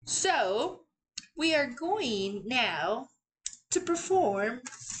So, we are going now to perform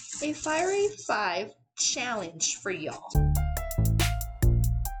a Fiery 5 challenge for y'all.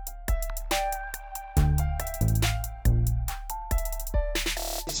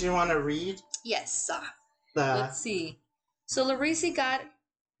 Did you want to read? Yes. The Let's see. So, Larisi got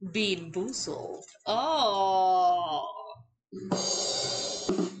Bean Boozled. Oh.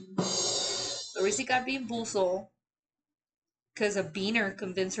 Larisi got Bean Boozled because a beaner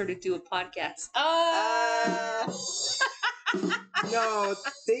convinced her to do a podcast. no,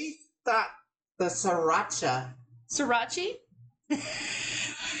 they thought the sriracha. Sriracha?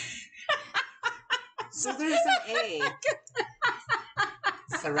 So there's an A.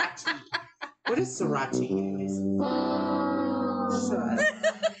 Sriracha. What is sriracha, anyways? Shut up.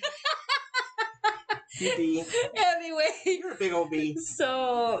 You B. Anyway. You're a big old B.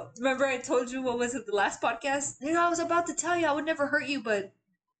 So, remember I told you, what was it, the last podcast? You know, I was about to tell you I would never hurt you, but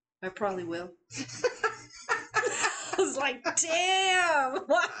I probably will. I was like, damn.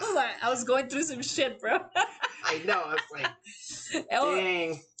 I was going through some shit, bro. I know. I was like,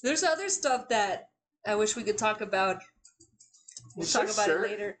 dang. There's other stuff that I wish we could talk about. We'll talk about it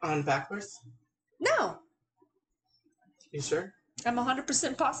later. On backwards? No. You sure? I'm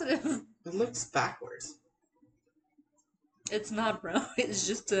 100% positive. It looks backwards. It's not, bro. It's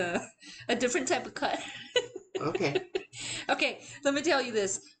just a different type of cut. Okay. Okay, let me tell you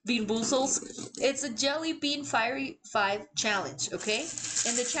this. Bean Boozles. It's a Jelly Bean Fiery 5 challenge, okay?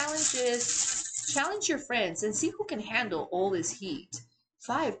 And the challenge is challenge your friends and see who can handle all this heat.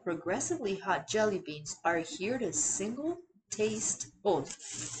 5 progressively hot jelly beans are here to cinch?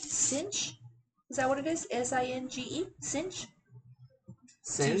 Is that what it is? S-I-N-G-E? Cinch?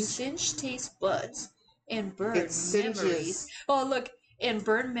 To cinch taste buds and burn memories. Oh, look. And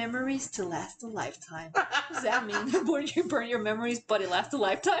burn memories to last a lifetime. What does that mean? You burn your memories, but it lasts a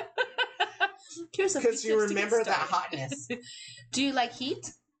lifetime? Because you remember that hotness. Do you like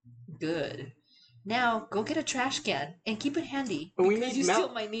heat? Good. Now, go get a trash can and keep it handy. But because you still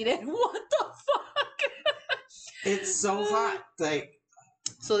might need it. What the fuck? It's so hot.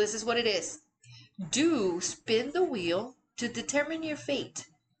 So this is what it is. Do spin the wheel to determine your fate.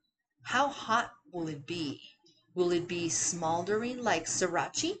 How hot will it be? Will it be smoldering like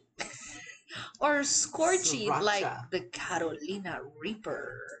sriracha? Or scorchy like the Carolina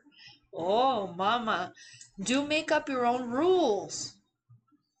Reaper? Oh, mama. Do make up your own rules.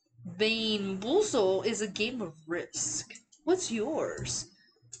 Bean Boozled is a game of risk. What's yours?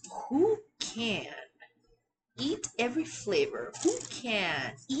 Who can eat every flavor? Who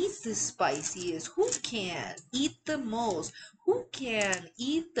can eat the spiciest? Who can eat the most? Who can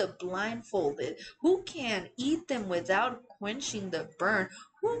eat the blindfolded? Who can eat them without quenching the burn?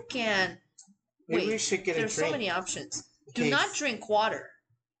 Who can... Maybe we should get a drink. There's so many options. Do not drink water.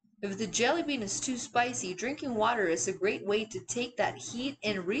 If the jelly bean is too spicy, drinking water is a great way to take that heat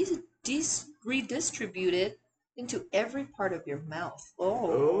and redistribute it into every part of your mouth.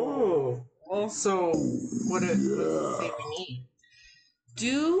 Oh. So, what do you say we need?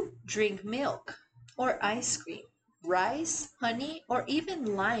 Do drink milk or ice cream, rice, honey, or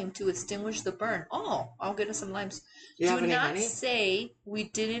even lime to extinguish the burn. Oh, I'll get us some limes. Do not say we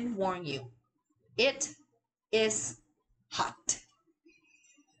didn't warn you. It is hot.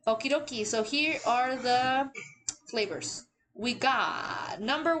 Okie dokie. So here are the flavors. We got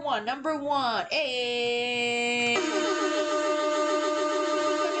number one. Hey!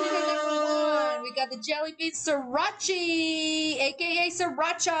 We got the jelly bean sriracha, aka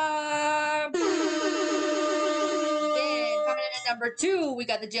sriracha. Then coming in at number 2, we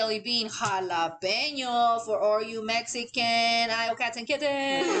got the jelly bean jalapeno for all you Mexican cats and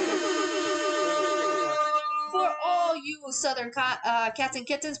kittens. For all you southern cats and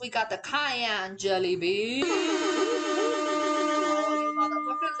kittens, we got the cayenne jelly bean.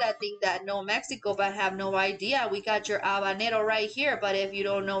 That think that know Mexico but have no idea, we got your habanero right here. But if you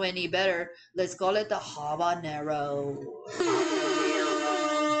don't know any better, let's call it the habanero.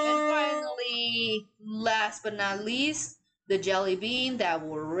 And finally, last but not least, the jelly bean that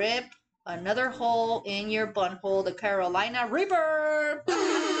will rip another hole in your butthole, the Carolina Reaper.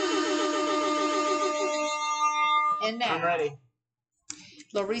 And now, I'm ready.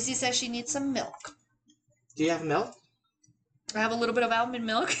 Larisi says she needs some milk. Do you have milk? I have a little bit of almond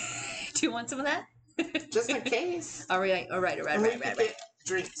milk. Do you want some of that? Just in case. All right. Get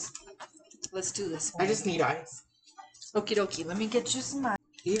drinks. Let's do this one. I just need ice. Okie dokie. Let me get you some ice.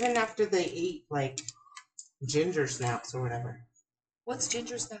 Even after they eat, like, ginger snaps or whatever. What's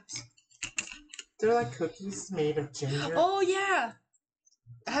ginger snaps? They're like cookies made of ginger. Oh, yeah.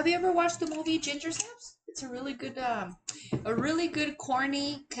 Have you ever watched the movie Ginger Snaps? It's a really good, A really good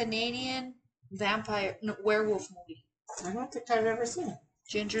corny Canadian werewolf movie. I don't think I've ever seen it.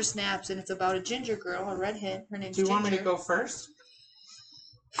 Ginger Snaps, and it's about a ginger girl, a redhead. Her name's Do you Ginger. want me to go first?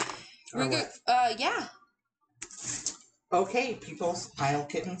 We're good. Yeah. Okay, people's pile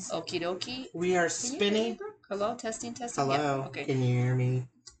kittens. Okie dokie. We are Can you spinning. hear me, bro? Hello, testing. Hello. Yeah. Okay. Can you hear me?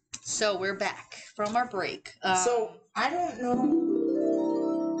 So we're back from our break. So I don't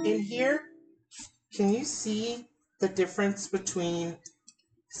know. In here, can you see the difference between?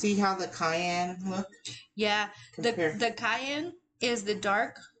 See how the cayenne look? Yeah, Compare. the cayenne is the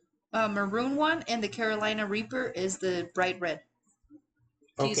dark maroon one, and the Carolina Reaper is the bright red.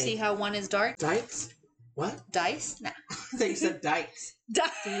 Do you see how one is dark? Dykes? What? Dice? Nah. They said dykes. Do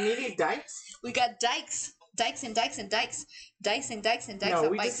you need any dykes? We got dykes. Dykes and dykes and dykes. Dice and dykes and dykes. No,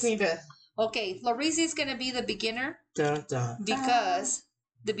 and we bikes. just need to. Okay, Larizzi's gonna be the beginner. Dun, dun, Because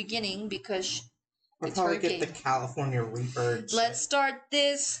the beginning, because I'll it's probably her get game. the California Reaper. Let's start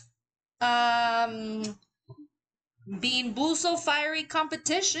this Bean Buso Fiery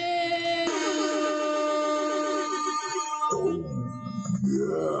competition.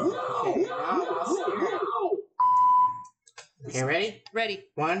 Okay, ready? Ready.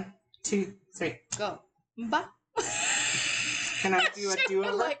 1, 2, 3. Go. Ba. Can I do a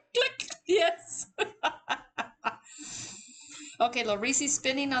do-over? Like click. Yes. Okay, Larizzi's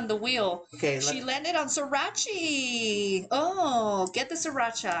spinning on the wheel. Okay. She landed on Sriracha. Oh, get the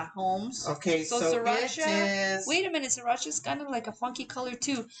Sriracha, Holmes. Okay, so Sriracha. it is. Wait a minute, Sriracha's kind of like a funky color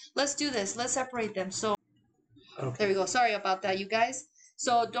too. Let's do this. Let's separate them. So Okay. there we go. Sorry about that, you guys.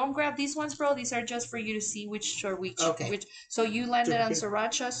 So don't grab these ones, bro. These are just for you to see which are which. Okay. So you landed on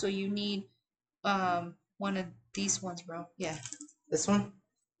Sriracha, so you need one of these ones, bro. Yeah. This one?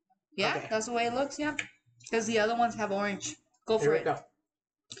 Yeah, Okay. that's the way it looks, yeah. Because the other ones have orange. Go for it. Go.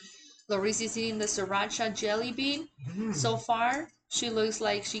 Larizzi's eating the Sriracha jelly bean. So far, she looks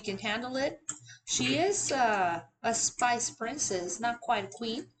like she can handle it. She is a spice princess, not quite a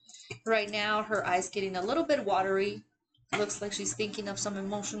queen. Right now, her eyes getting a little bit watery. Looks like she's thinking of some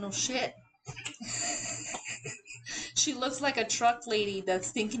emotional shit. She looks like a truck lady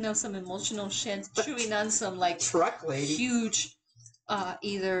that's thinking of some emotional shit, chewing on some like truck lady, huge,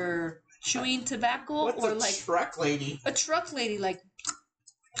 either chewing tobacco or like truck lady. A truck lady, like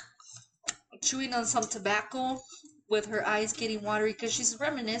chewing on some tobacco with her eyes getting watery because she's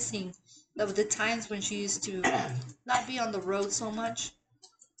reminiscing of the times when she used to not be on the road so much.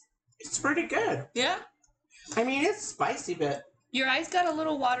 It's pretty good. Yeah. I mean, it's spicy, but your eyes got a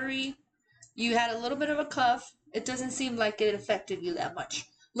little watery. You had a little bit of a cough. It doesn't seem like it affected you that much.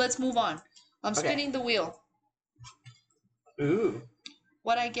 Let's move on. I'm spinning the wheel. Ooh.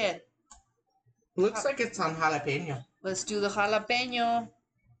 What'd I get? Looks like it's on jalapeno. Let's do the jalapeno.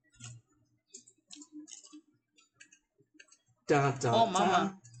 Dun, dun, oh, mama.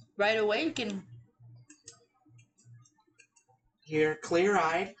 Dun. Right away you can... You're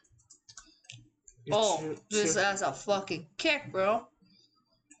clear-eyed. This has a fucking kick, bro.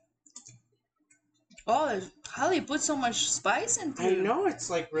 Oh, how they put so much spice into it? I know, it's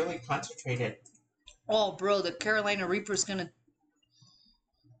like really concentrated. Oh, bro, the Carolina Reaper's gonna...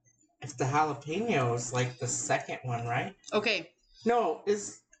 If the jalapeno is like the second one, right? Okay. No,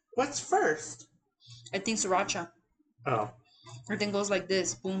 what's first? I think Sriracha. Oh. Everything goes like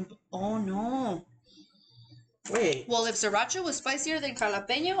this. Boom. Oh, no. Wait. Well, if Sriracha was spicier than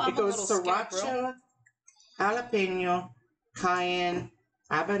jalapeno, I'm a little scared, bro. Sriracha, jalapeno, cayenne,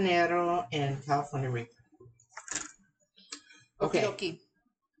 habanero, and California Reaper. Okay. Okay.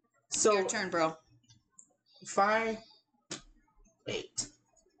 So your turn, bro. Wait.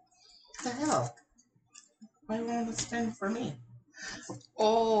 What the hell? Why won't it spin for me?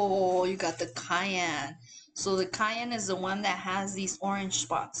 Oh, you got the cayenne. So the cayenne is the one that has these orange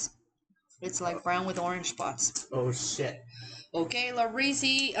spots. It's like brown with orange spots. Oh shit. Okay,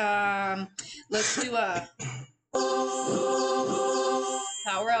 Larizzi. Let's do a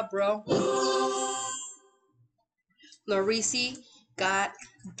power up, bro. Larizzi got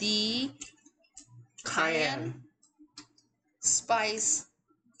the cayenne spice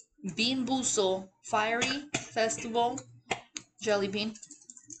bean buso fiery festival jelly bean.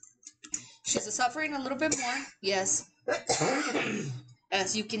 She's suffering a little bit more. Yes.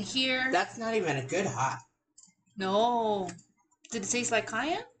 As you can hear. That's not even a good hot. No. Did it taste like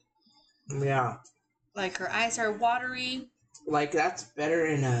cayenne? Yeah. Like her eyes are watery. Like that's better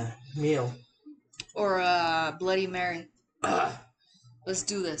in a meal. Or a Bloody Mary. Let's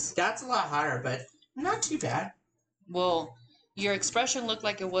do this. That's a lot hotter, but not too bad. Well, your expression looked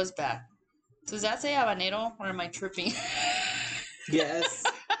like it was bad. Does that say habanero or am I tripping? Yes.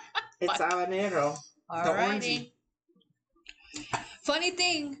 It's habanero. Alrighty. Funny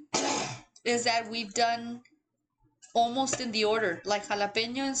thing is that we've done almost in the order. Like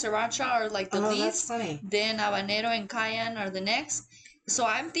jalapeno and sriracha are like the Oh, that's least. funny. Then habanero and cayenne are the next. So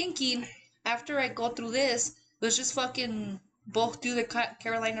I'm thinking after I go through this, let's just fucking both do the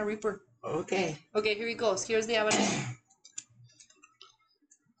Carolina Reaper. Okay. Okay, here he goes. Here's the habanero.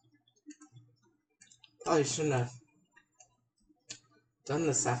 Probably shouldn't have done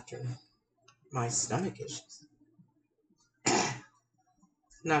this after my stomach issues.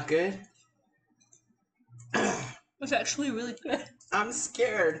 Not good? It's actually really good. I'm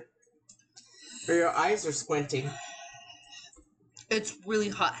scared. Or your eyes are squinting. It's really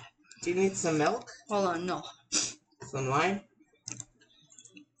hot. Do you need some milk? Hold on, no. Some lime?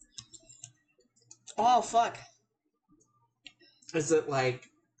 Oh, fuck. Is it like...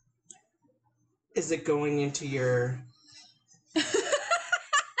 Is it going into your...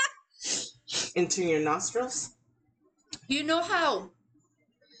 into your nostrils? You know how...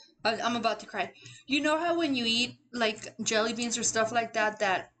 I'm about to cry. You know how when you eat, like, jelly beans or stuff like that,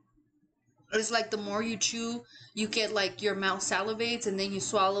 that it's like the more you chew, you get, like, your mouth salivates, and then you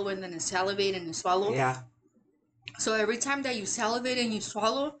swallow, and then you salivate, and you swallow? Yeah. So every time that you salivate and you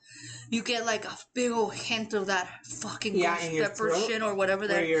swallow, you get, like, a big old hint of that fucking ghost in your pepper throat, shit or whatever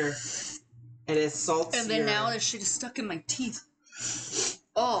that... it assaults And then your... now that shit is stuck in my teeth.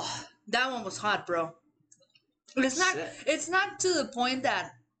 Oh, that one was hot, bro. It's not to the point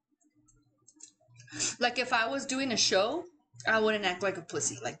that... Like, if I was doing a show, I wouldn't act like a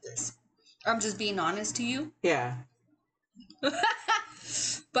pussy like this. I'm just being honest to you. Yeah.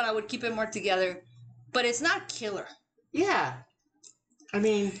 But I would keep it more together. But it's not killer. Yeah. I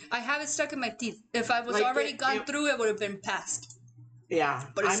mean... I have it stuck in my teeth. If I was like already gone through, it would have been past. Yeah.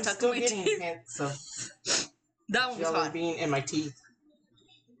 But it's I'm stuck still in my getting teeth. hints of That one was jelly hot. bean in my teeth.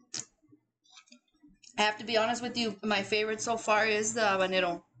 I have to be honest with you. My favorite so far is the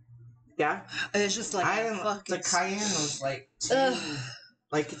habanero. Yeah? It's just like... The cayenne was like too...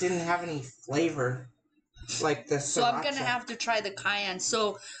 Like, it didn't have any flavor. Like the sriracha. So I'm going to have to try the cayenne.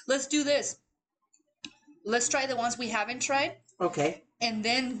 So let's do this. Let's try the ones we haven't tried. Okay. And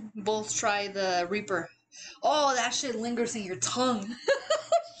then both try the Reaper. Oh, that shit lingers in your tongue.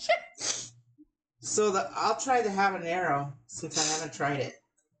 So I'll try the habanero since I haven't tried it.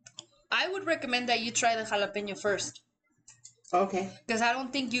 I would recommend that you try the jalapeno first. Okay. Because I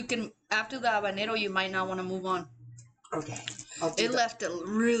don't think you can... After the habanero, you might not want to move on. Okay. It left it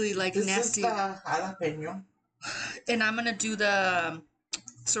really, like, this nasty. This is the jalapeno. And I'm going to do the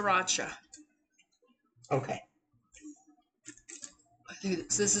sriracha. Okay. I think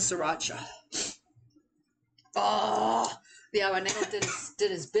this is sriracha. Oh, the habanero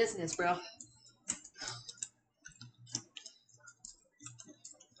did his business, bro.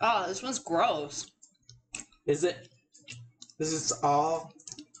 Oh, this one's gross. Is it? This is all...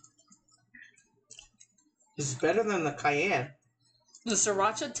 This is better than the cayenne. The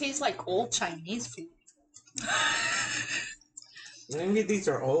sriracha tastes like old Chinese food. Maybe these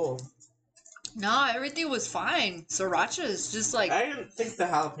are old. No, everything was fine. Sriracha is just like... I didn't think the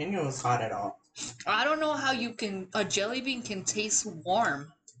jalapeno was hot at all. I don't know how a jelly bean can taste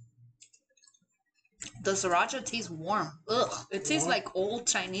warm. The sriracha tastes warm. Ugh. It tastes like old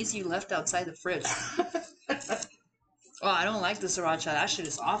Chinese you left outside the fridge. Oh, I don't like the sriracha. That shit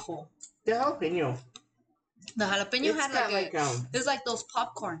is awful. The jalapeno. The jalapeno had like it's like those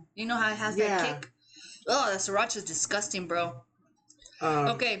popcorn. You know how it has that kick? Oh, the sriracha is disgusting, bro.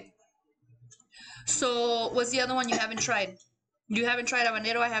 Okay. So, what's the other one you haven't tried? You haven't tried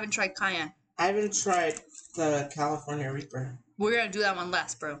habanero. I haven't tried cayenne. I haven't tried the California Reaper. We're gonna do that one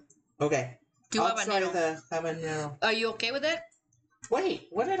last, bro. Okay. I'll try the habanero. Are you okay with it? Wait,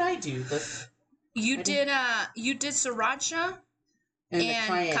 what did I do? You did sriracha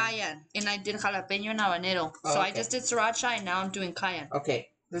and cayenne, and I did jalapeno and habanero. So I just did sriracha, and now I'm doing cayenne. Okay,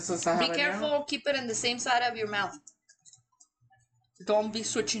 this is habanero. Be careful. Keep it in the same side of your mouth. Don't be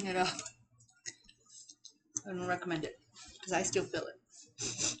switching it up. I don't recommend it because I still feel it.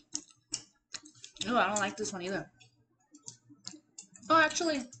 No, I don't like this one either. Oh,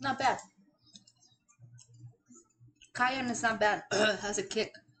 actually, not bad. Cayenne is not bad. It has a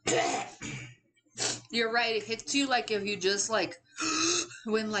kick. You're right. It hits you like if you just like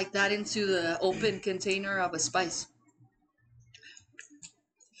went like that into the open container of a spice.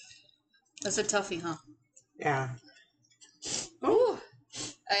 That's a toughie, huh? Yeah. Ooh.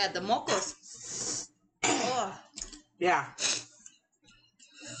 I had the mocos. Oh. Yeah.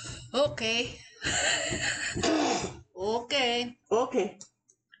 Okay. Okay. Okay.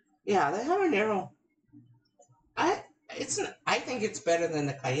 Yeah, the habanero. I think it's better than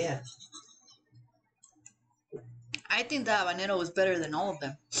the cayenne. I think the habanero was better than all of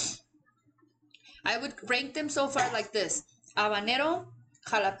them. I would rank them so far like this: habanero,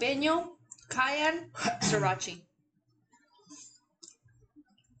 jalapeno, cayenne, sriracha.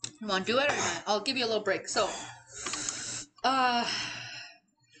 You want to do it or not? I'll give you a little break. So,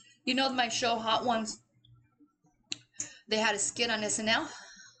 you know my show Hot Ones? They had a skit on SNL,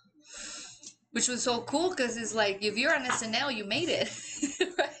 which was so cool because it's like, if you're on SNL, you made it,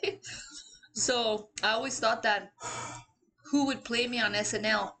 right? So I always thought that who would play me on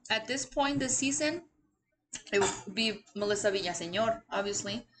SNL at this point this season? It would be Melissa Villaseñor,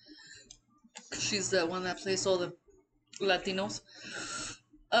 obviously. She's the one that plays all the Latinos.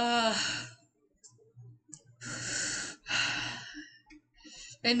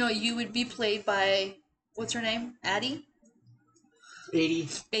 I know you would be played by, what's her name? Addie?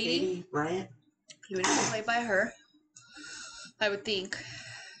 80, right? You would be played by her, I would think.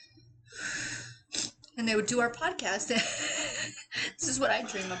 And they would do our podcast. This is what I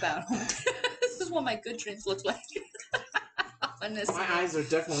dream about. This is what my good dreams look like. Honestly. My eyes are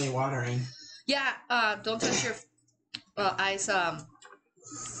definitely watering. Yeah, don't touch your eyes.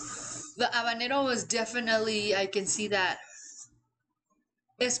 The habanero was definitely, I can see that.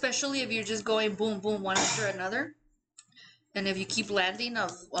 Especially if you're just going boom, boom, one after another. And if you keep landing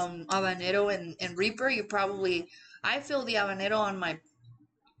of habanero and Reaper, you probably, I feel the habanero on my,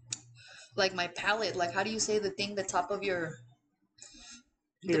 like my palate. Like, how do you say the thing, the top of your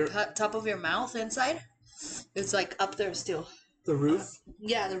top of your mouth inside? It's like up there still. The roof?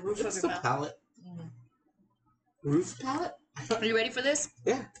 Yeah, the roof It's of your the mouth. palate. Roof palate? Are you ready for this?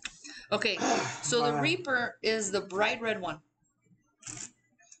 Yeah. Okay, so the Reaper is the bright red one.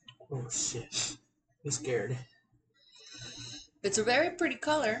 Oh shit. I'm scared. It's a very pretty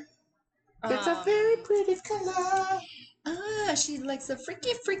color. It's a very pretty color. She likes the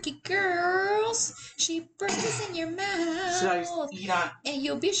freaky girls. She burns in your mouth. Should I eat on? And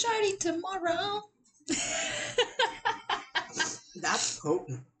you'll be shardy tomorrow. That's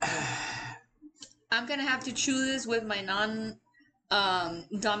potent. I'm gonna have to chew this with my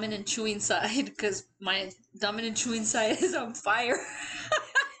dominant chewing side because my dominant chewing side is on fire.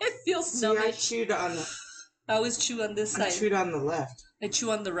 It feels See, numbish. I chewed on. I always chew on this side. I chewed on the left. I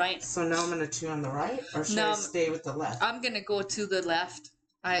chew on the right. So now I'm gonna chew on the right, or should I stay with the left? I'm gonna go to the left.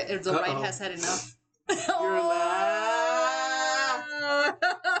 The right has had enough. You're left.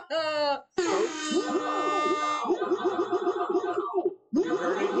 You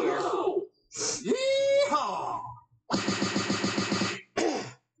heard it here. Yeehaw! I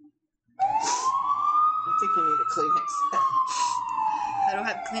think you need a Kleenex. I don't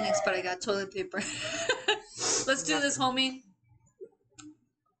have Kleenex, but I got toilet paper. Let's do this, homie.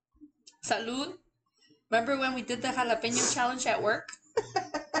 Salud. Remember when we did the jalapeno challenge at work?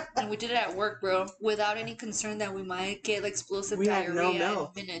 And we did it at work, bro, without any concern that we might get explosive diarrhea in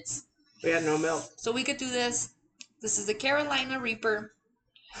minutes. We had no milk. So we could do this. This is the Carolina Reaper.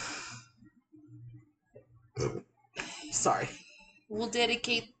 Sorry. We'll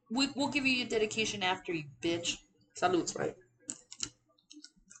give you your dedication after, you bitch. Salud. Right.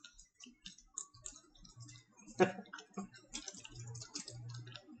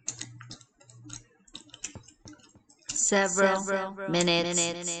 Several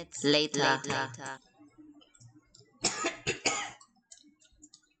minutes later.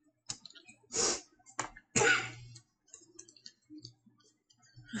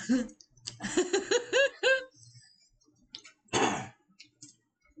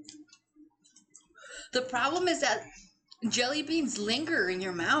 The problem is that jelly beans linger in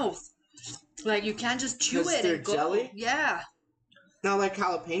your mouth. Like, you can't just chew it and go. Jelly? Yeah. Not like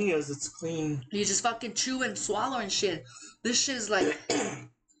jalapenos, it's clean. You just fucking chew and swallow and shit. This shit is like,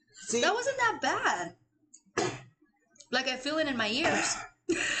 See? that wasn't that bad. Like, I feel it in my ears.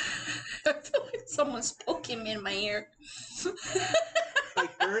 I feel like someone's poking me in my ear.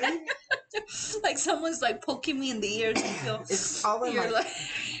 Like burning? Like someone's like poking me in the ears. And feel, It's all in my...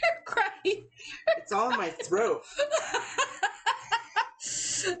 you're crying. It's all in my throat.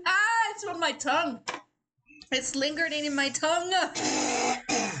 It's on my tongue. It's lingering in my tongue.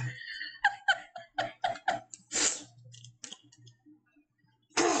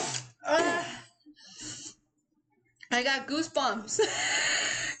 I got goosebumps.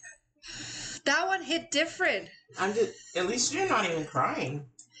 That one hit different. At least you're not even crying.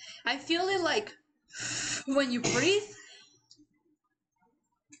 I feel it like when you breathe.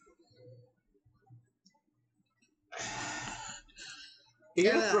 You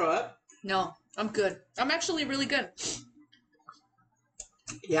gonna throw up? No, I'm good. I'm actually really good.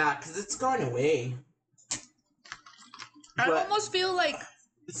 Yeah, because it's going away. I almost feel like...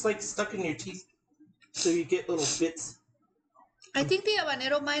 It's like stuck in your teeth. So you get little bits. I think the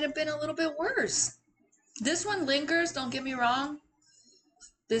habanero might have been a little bit worse. This one lingers, don't get me wrong.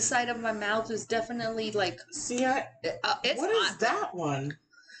 This side of my mouth is definitely like... See, it's what hot. is that one?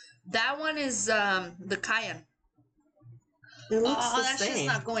 That one is the cayenne. It looks the that same. shit's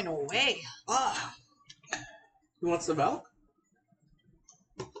not going away. Oh. You want some milk?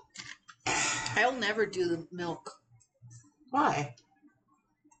 I'll never do the milk. Why?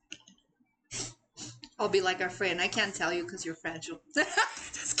 I'll be like our friend. I can't tell you because you're fragile.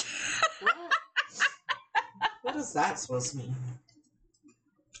 Just kidding. What is that supposed to mean?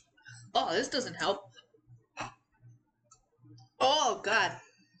 Oh, this doesn't help. Oh, God.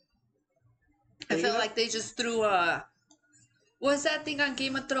 I felt like they just threw what's that thing on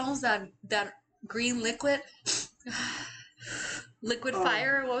Game of Thrones? That green liquid? Liquid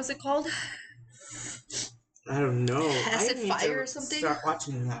fire? What was it called? I don't know. Acid I need fire to or something? Start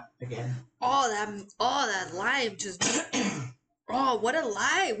watching that again. Oh, that lime just... Oh, what a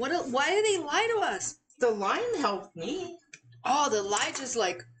lie. Why did they lie to us? The lime helped me. Oh, the lie just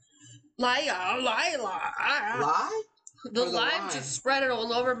like... Lie. Lie? The Or the lime lime? just spread it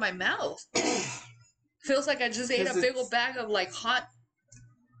all over my mouth. Feels like I just ate a big old bag of like hot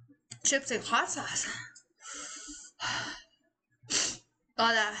chips and hot sauce.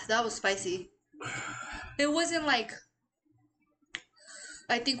 Oh, that was spicy. It wasn't like...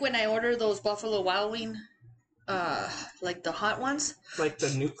 I think when I ordered those Buffalo Wild Wing, like the hot ones, Like the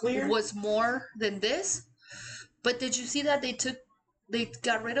nuclear? was more than this. But did you see that they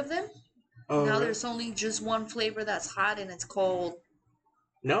got rid of them? Oh, Now really? there's only just one flavor that's hot, and it's called...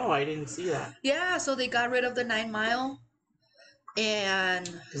 No, I didn't see that. Yeah, so they got rid of the 9 Mile, and...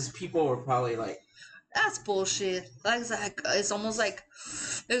 Because people were probably like... That's bullshit. Like, it's almost like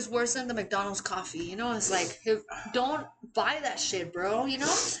it's worse than the McDonald's coffee. You know, it's like, don't buy that shit, bro. You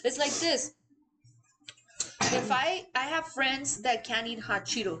know, it's like this. If I have friends that can't eat hot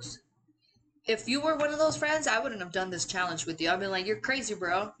Cheetos. If you were one of those friends, I wouldn't have done this challenge with you. I'd be like, you're crazy,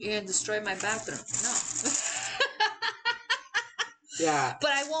 bro. You're gonna destroy my bathroom. No. Yeah.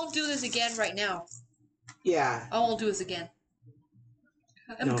 But I won't do this again right now. Yeah. I won't do this again.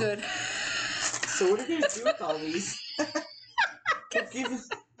 I'm good. So what are you gonna do with all these? give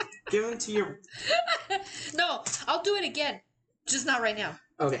them to your... No, I'll do it again. Just not right now.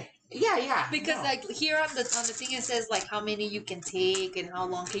 Okay. Yeah. Because like here on the thing it says like how many you can take and how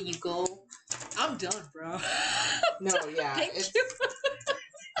long can you go. I'm done, bro. No, yeah. Thank you.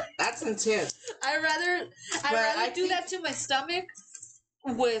 That's intense. I'd rather do that to my stomach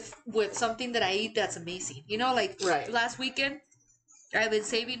with something that I eat that's amazing. You know, like last weekend I've been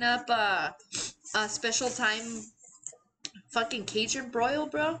saving up a special time fucking Cajun broil,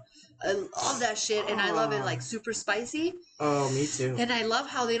 bro. I love that shit, and I love it like super spicy. Oh, me too. And I love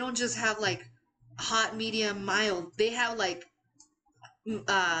how they don't just have like hot, medium, mild. They have like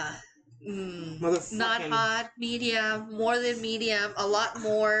not hot, medium, more than medium, a lot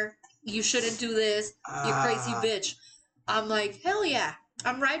more. You shouldn't do this, you crazy bitch. I'm like, hell yeah.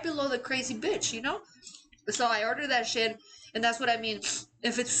 I'm right below the crazy bitch, you know? So I ordered that shit, and that's what I mean.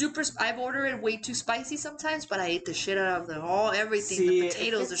 If it's super, I've ordered it way too spicy sometimes, but I ate the shit out of everything. See, the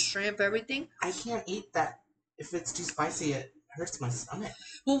potatoes, the shrimp, everything. I can't eat that. If it's too spicy, it hurts my stomach.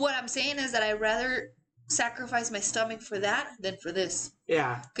 Well, what I'm saying is that I'd rather sacrifice my stomach for that than for this.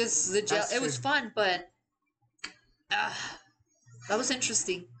 Yeah. Because the gel, it was fun, but that was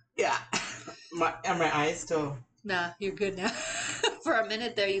interesting. Yeah. My eyes still... Nah, you're good now. For a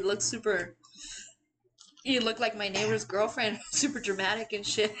minute there, you look super... You look like my neighbor's girlfriend. Super dramatic and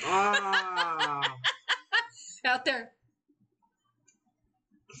shit. Out there.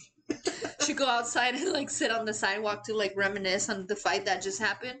 She go outside and like sit on the sidewalk to like reminisce on the fight that just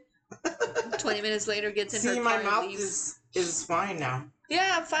happened. 20 minutes later, gets in her car my mouth and leaves. is fine now.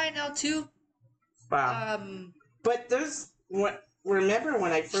 Yeah, I'm fine now too. Wow. But remember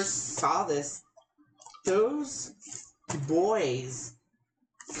when I first saw this, those boys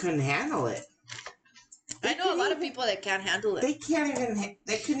couldn't handle it. I know a lot of people that can't handle it. They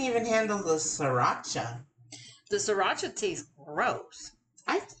couldn't even handle the sriracha. The sriracha tastes gross.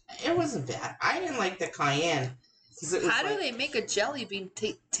 It wasn't bad. I didn't like the cayenne. How do they make a jelly bean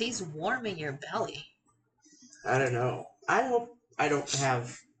taste warm in your belly? I don't know. I hope I don't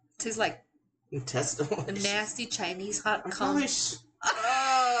have... Tastes like intestinal. a nasty Chinese hot cum. Probably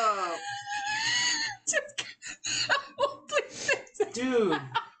oh. Dude.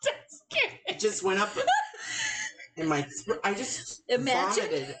 It just went up in my throat. I just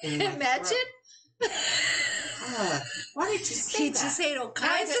vomited in my Imagine. Why did you say that? He just ate all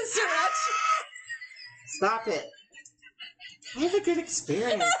kinds of sriracha. Stop it. I have a good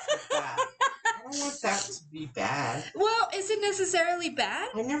experience with that. I don't want that to be bad. Well, is it necessarily bad?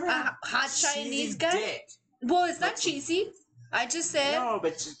 I never A had hot Chinese cheesy guy? dick. Well, it's not That's- cheesy. I just said No,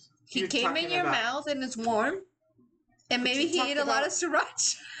 but he you're came in talking your about- mouth and it's warm. And But maybe you he talked ate a lot about- of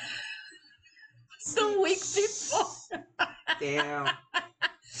sriracha the week before. Damn.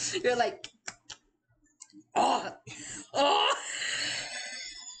 You're like, oh, oh.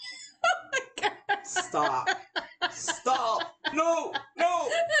 Oh my God. Stop. Stop. No. No.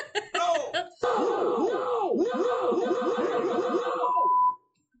 No.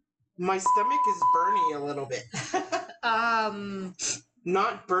 My stomach is burny a little bit.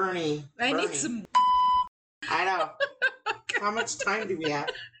 Not Bernie. I Bernie. need some. I know. How much time do we have?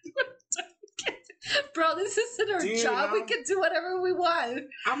 Bro, this isn't our Do you job. We know? can do whatever we want.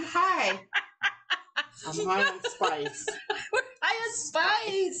 I'm high. I'm high on spice. We're high on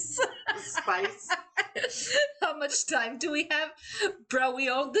spice. Spice. How much time do we have? Bro, we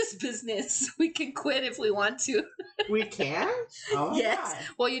own this business. We can quit if we want to. We can? Oh, Yes. God.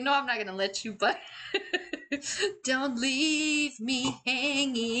 Well, you know I'm not going to let you, but don't leave me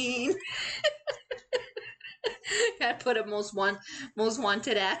hanging. I put a most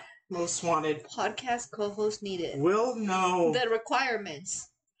wanted at Most wanted. podcast co-host needed. Will know. The requirements: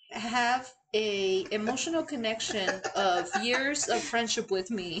 have a emotional connection of years of friendship with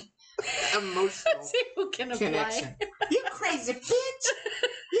me. Emotional Let's see who can apply. connection. You crazy bitch.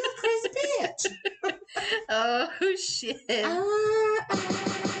 You crazy bitch. Oh shit!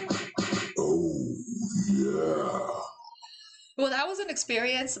 Oh, yeah. Well, that was an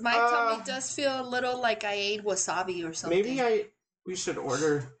experience. My tummy does feel a little like I ate wasabi or something. Maybe we should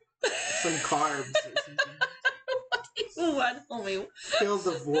order some carbs or something. What, homie? Fill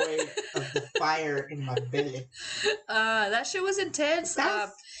the void of the fire in my belly. That shit was intense.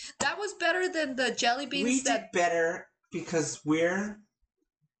 That was better than the jelly beans. We did better because we're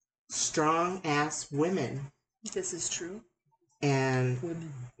strong ass women This is true. and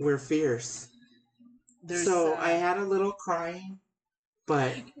Women. we're fierce. So I had a little crying,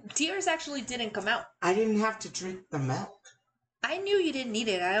 but tears actually didn't come out. I didn't have to drink the milk. I knew you didn't need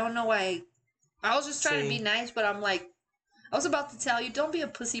it. I don't know why. I was just trying to be nice, but I'm like, I was about to tell you, don't be a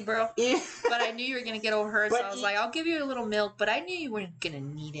pussy, bro. Yeah. But I knew you were gonna get over her, so But I was like, I'll give you a little milk. But I knew you weren't gonna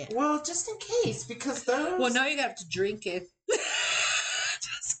need it. Well, just in case, because those. Well, now you have to drink it.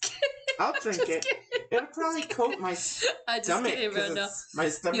 Just kidding. I'll drink it. Kidding. It'll probably coat my I just stomach. kidding, bro. No, My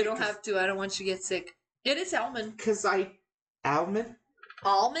stomach. you don't have to. I don't want you to get sick. It is almond. Because almond.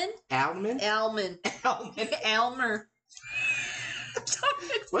 Almond? Almond. Almond. Almond. Elmer. Don't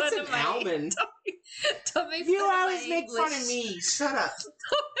make What's fun an of my almond? Don't make You fun of always my make English. fun of me. Shut up.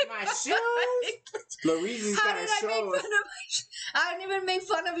 My Don't shoes. Louise's How got did a I make show. fun of my I didn't even make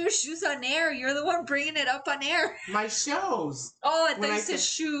fun of your shoes on air. You're the one bringing it up on air. My shows. Oh, I thought When you I said said-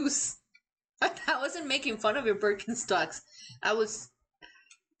 shoes. I wasn't making fun of your Birkenstocks. I was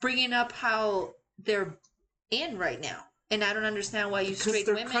bringing up how they're in right now. And I don't understand why you Because straight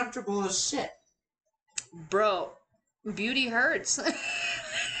they're women... comfortable as shit. Bro, beauty hurts.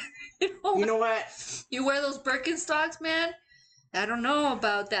 You know what? You wear those Birkenstocks, man? I don't know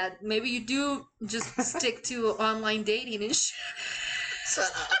about that. Maybe you do just stick to online dating and shit. Shut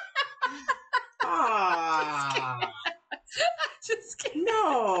up. Ah. Just kidding.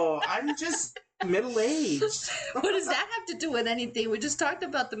 No, I'm just middle-aged. What does that have to do with anything? We just talked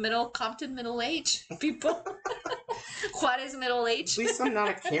about the Compton middle age people. Juarez middle age. At least I'm not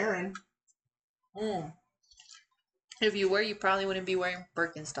a Karen. If you were, you probably wouldn't be wearing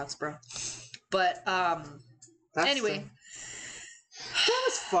Birkenstocks, bro. But That's anyway, true. That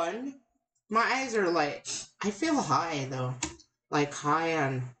was fun. My eyes are like, I feel high though, like high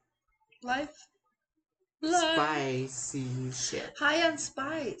on life. spicy shit. High on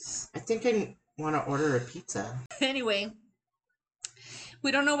spice. I think I want to order a pizza. Anyway,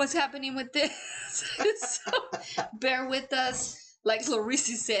 we don't know what's happening with this, so bear with us. Like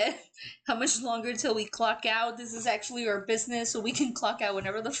Larissa said, how much longer till we clock out? This is actually our business, so we can clock out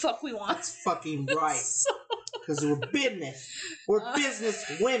whenever the fuck we want. That's fucking right. So, Because we're business. We're business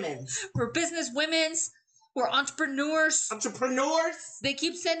women. we're business women's. We're entrepreneurs. Entrepreneurs. They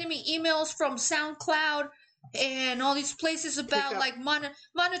keep sending me emails from SoundCloud and all these places about like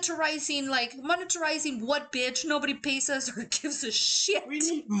monetizing what, bitch? Nobody pays us or gives a shit. We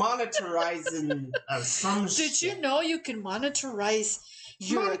need monetizing some shit. Did you know you can monetize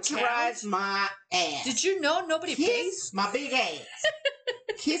your Monetize account? my ass. Did you know nobody Kiss pays? my big ass.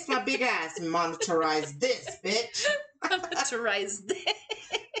 Kiss my big ass and monetize this, bitch. Monetize that.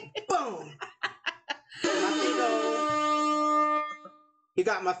 Boom. My big old... You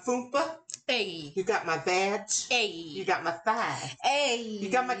got my foompa? Hey. You got my veg. Hey. You got my thigh. Hey. You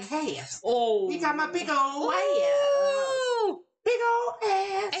got my calves. Oh. You got my big old ass. Big old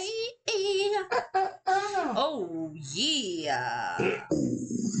ass. Hey, hey. Oh, yeah.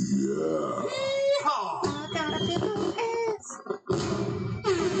 Yeehaw. I got a big old ass.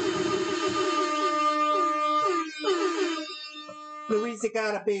 Louisa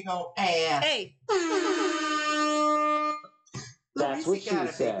got a big old ass. Hey. That's what she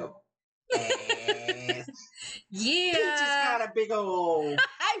said. Ass. Yeah. Peaches got a big old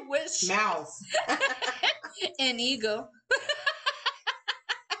I wish. mouth. An ego.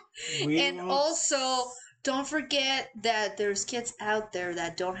 We And won't- also, don't forget that there's kids out there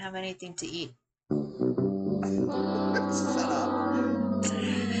that don't have anything to eat. Shut up.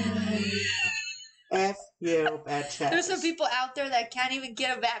 F you, bad chat. There's some people out there that can't even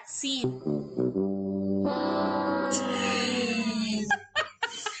get a vaccine.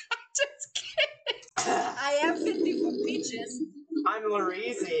 Just kidding. I am 50 for peaches. I'm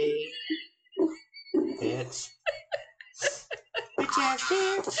Larizi. Bitch. Bitch ass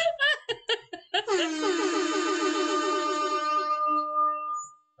bitch.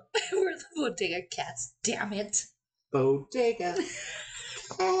 We're the Bodega cats, damn it. Bodega.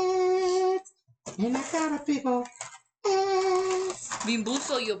 Ass. And I got a big ol' ass.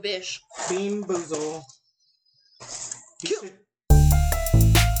 Bimbuso yo bish. Bean boozle. You should